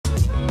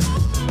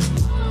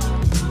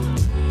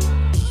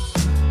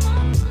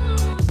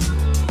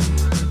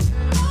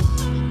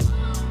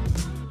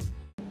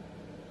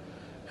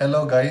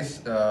Hello guys,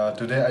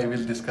 today I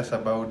will discuss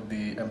about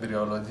the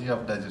embryology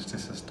of digestive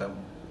system.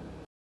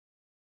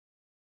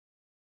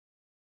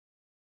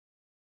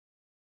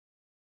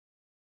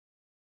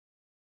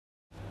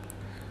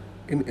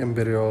 In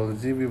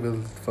embryology, we will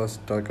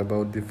first talk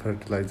about the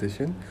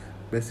fertilization.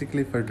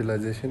 Basically,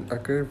 fertilization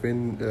occurs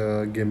when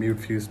gamete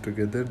fuse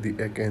together, the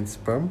egg and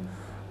sperm.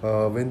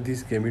 When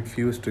these gamete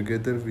fuse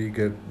together, we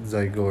get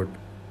zygote.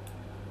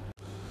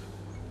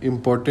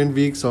 Important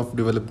weeks of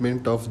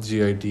development of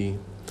GIT.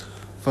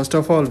 First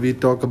of all, we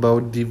talk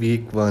about the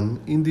week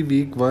 1. In the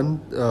week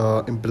 1,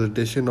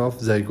 implantation of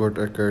zygote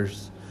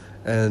occurs.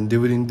 And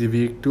during the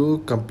week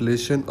 2,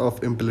 completion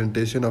of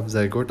implantation of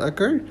zygote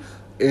occur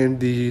and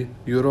the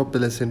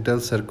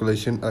uroplacental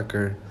circulation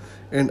occur.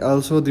 And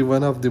also the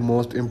one of the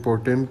most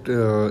important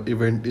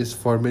event is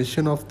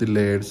formation of the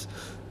layers.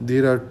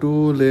 There are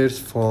two layers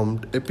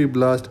formed,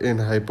 epiblast and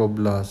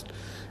hypoblast.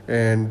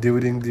 And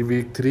during the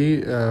week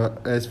 3,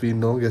 as we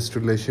know,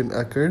 gastrulation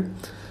occur.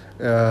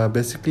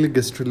 Basically,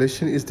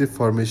 gastrulation is the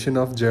formation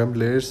of germ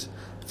layers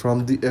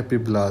from the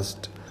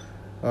epiblast.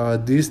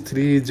 These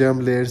three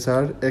germ layers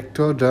are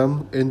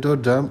ectoderm,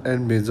 endoderm,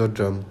 and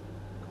mesoderm.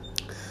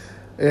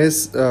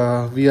 As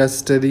we are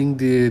studying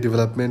the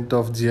development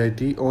of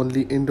GIT,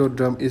 only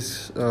endoderm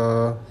is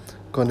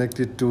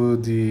connected to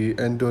the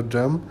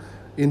endoderm.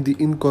 In the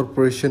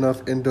incorporation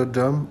of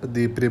endoderm,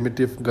 the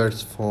primitive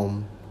guts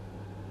form.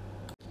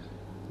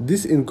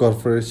 This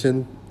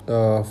incorporation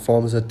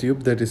forms a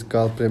tube that is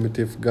called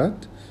primitive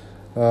gut.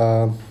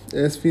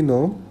 As we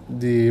know,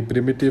 the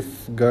primitive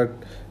gut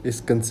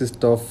is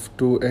consist of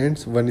two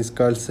ends. One is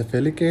called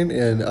cephalic end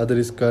and other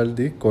is called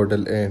the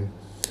caudal end.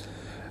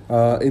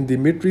 In the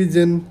mid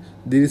region,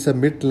 there is a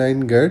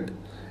midline gut,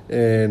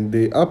 and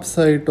the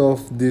upside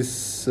of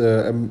this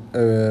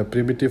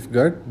primitive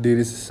gut, there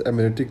is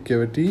amniotic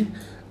cavity,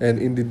 and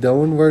in the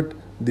downward,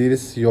 there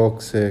is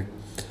yolk sac.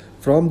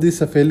 From the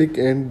cephalic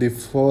end, the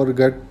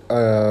foregut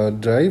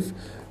drive,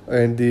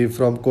 and the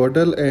from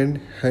caudal end,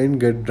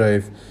 hindgut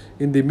drive.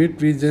 In the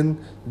mid region,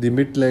 the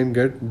midline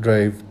gut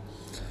drive.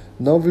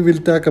 Now we will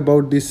talk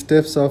about the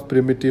steps of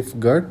primitive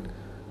gut.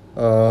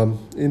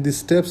 In the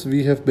steps,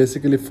 we have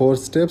basically 4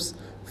 steps: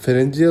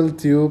 pharyngeal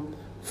tube,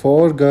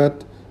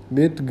 foregut,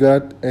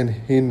 midgut, and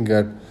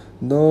hindgut.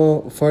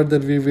 Now further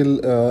we will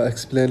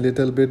explain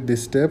little bit the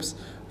steps.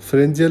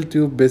 Pharyngeal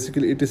tube,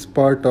 basically it is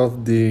part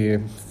of the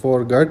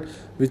foregut,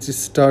 which is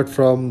start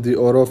from the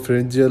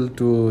oropharyngeal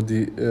to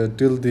the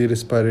till the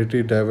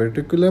respiratory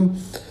diverticulum,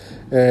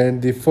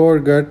 and the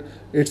foregut,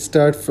 it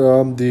starts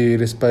from the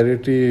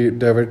respiratory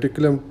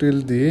diverticulum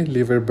till the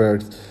liver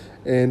buds,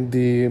 and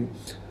the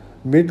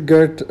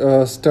midgut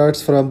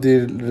starts from the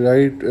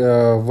right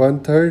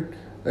 1/3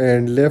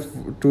 and left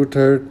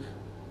 2/3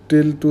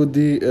 till to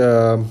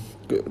the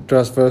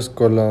transverse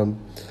colon,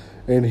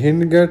 and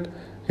hindgut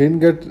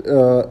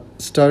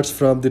starts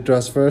from the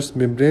transverse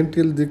membrane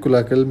till the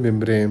collateral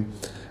membrane.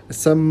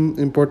 Some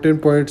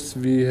important points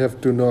we have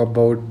to know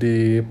about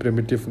the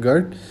primitive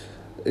gut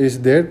is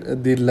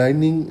that the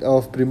lining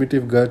of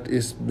primitive gut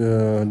is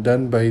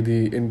done by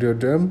the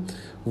endoderm,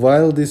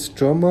 while the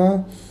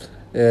stroma,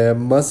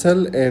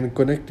 muscle, and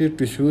connective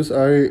tissues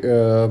are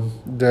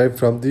derived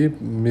from the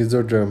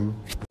mesoderm.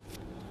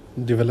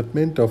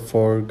 Development of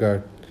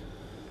foregut.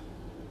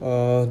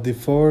 The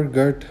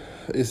foregut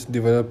is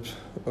developed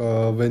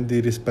when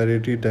the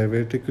respiratory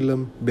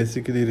diverticulum,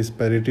 basically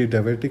respiratory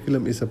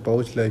diverticulum is a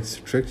pouch-like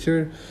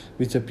structure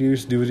which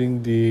appears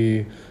during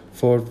the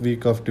 4th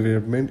week of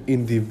development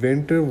in the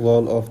ventral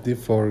wall of the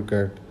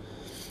foregut.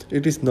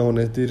 It is known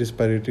as the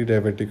respiratory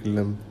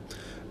diverticulum.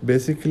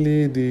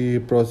 Basically, the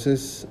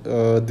process,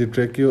 the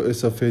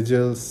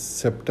tracheoesophageal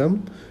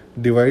septum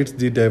divides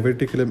the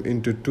diverticulum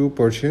into 2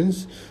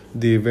 portions,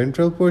 the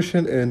ventral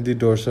portion and the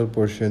dorsal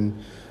portion.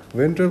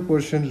 Ventral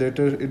portion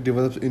later it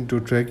develops into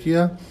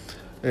trachea,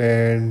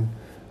 and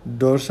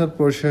dorsal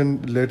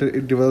portion later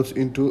it develops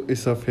into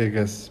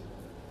esophagus.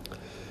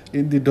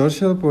 In the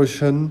dorsal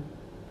portion,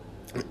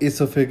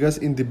 esophagus,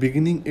 in the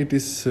beginning it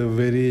is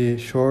very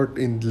short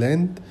in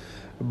length,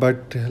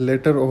 but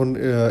later on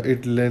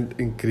its length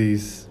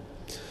increase.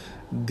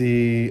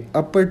 The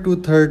upper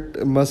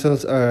 2/3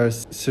 muscles are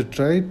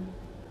striate,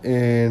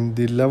 and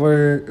the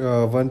lower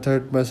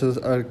 1/3 muscles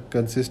are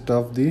consist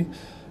of the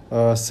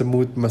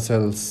smooth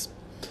muscles.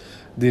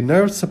 The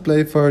nerve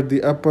supply for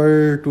the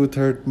upper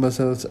 2/3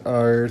 muscles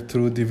are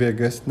through the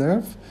vagus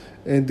nerve,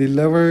 and the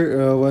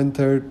lower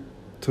 1/3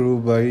 through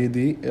by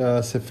the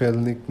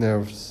cephalic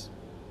nerves.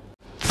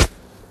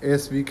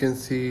 As we can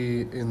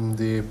see in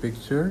the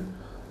picture,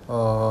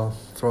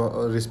 from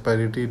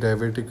respiratory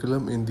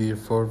diverticulum in the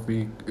 4th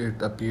week,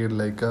 it appeared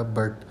like a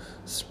bud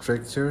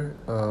structure.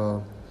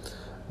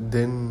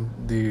 Then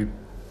the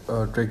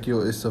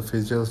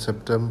tracheoesophageal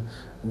septum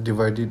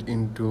divided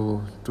into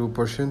 2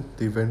 portions,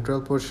 the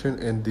ventral portion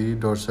and the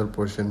dorsal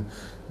portion.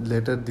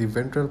 Later the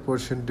ventral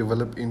portion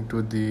developed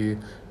into the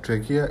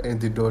trachea,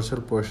 and the dorsal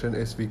portion,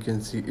 as we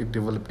can see, it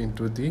developed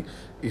into the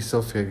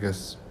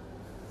esophagus.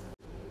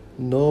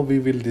 Now we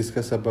will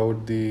discuss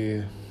about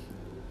the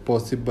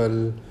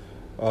possible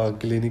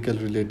clinical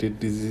related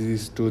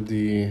diseases to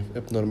the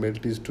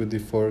abnormalities to the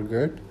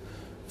foregut.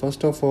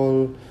 First of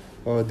all,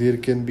 there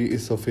can be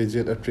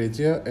esophageal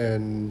atresia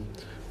and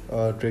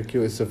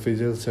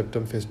tracheoesophageal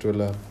septum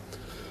fistula.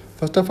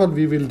 First of all,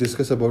 we will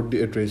discuss about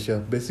the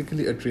atresia.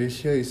 Basically,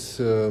 atresia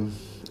is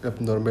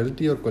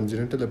abnormality or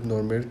congenital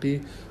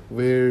abnormality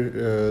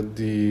where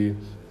the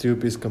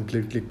tube is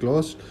completely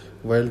closed,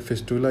 while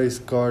fistula is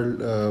called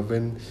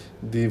when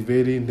the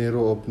very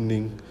narrow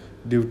opening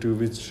due to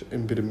which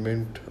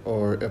impairment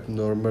or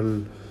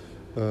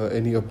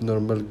any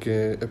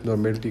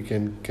abnormality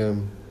can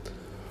come.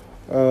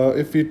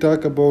 If we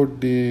talk about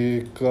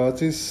the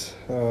causes,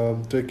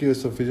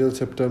 tracheoesophageal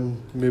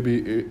septum,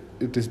 maybe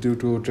it is due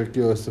to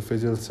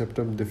tracheoesophageal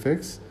septum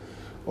defects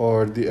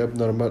or the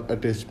abnormal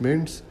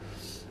attachments.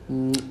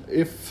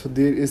 If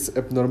there is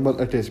abnormal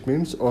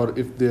attachments or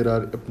if there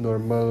are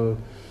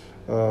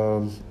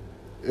um,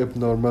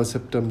 abnormal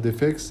septum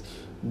defects,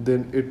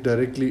 then it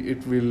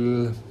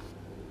will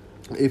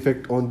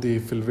effect on the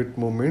fluid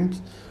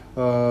movement.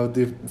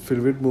 The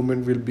fluid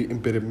movement will be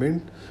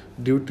impairment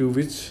due to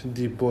which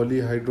the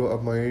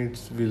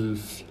polyhydroamides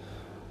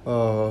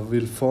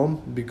will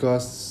form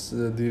because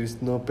there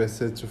is no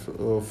passage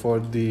for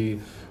the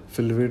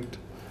fluid.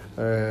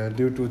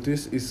 Due to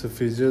this,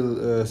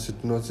 esophageal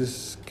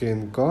stenosis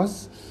can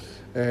cause.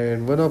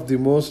 And one of the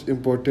most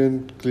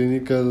important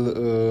clinical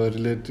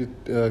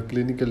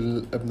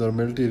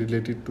abnormality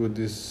related to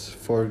this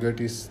foregut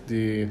is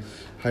the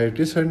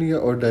hiatus hernia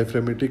or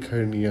diaphragmatic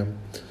hernia.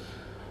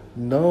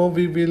 Now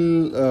we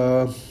will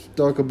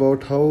talk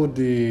about how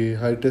the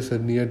hiatus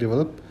hernia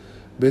develop.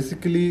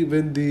 Basically,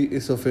 when the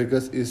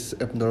esophagus is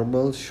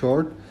abnormal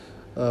short,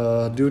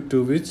 due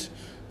to which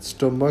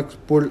stomach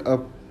pulled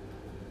up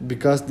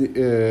because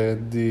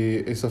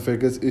the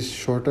esophagus is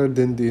shorter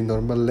than the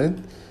normal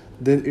length,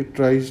 then it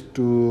tries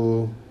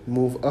to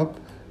move up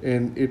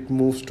and it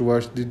moves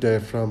towards the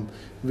diaphragm,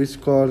 which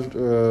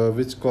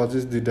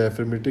causes the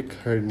diaphragmatic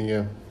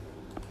hernia.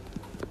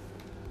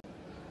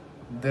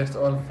 That's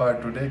all for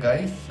today,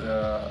 guys.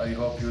 I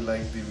hope you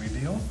like the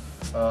video.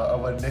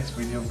 Our next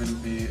video will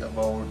be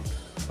about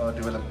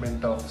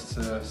development of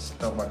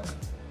stomach.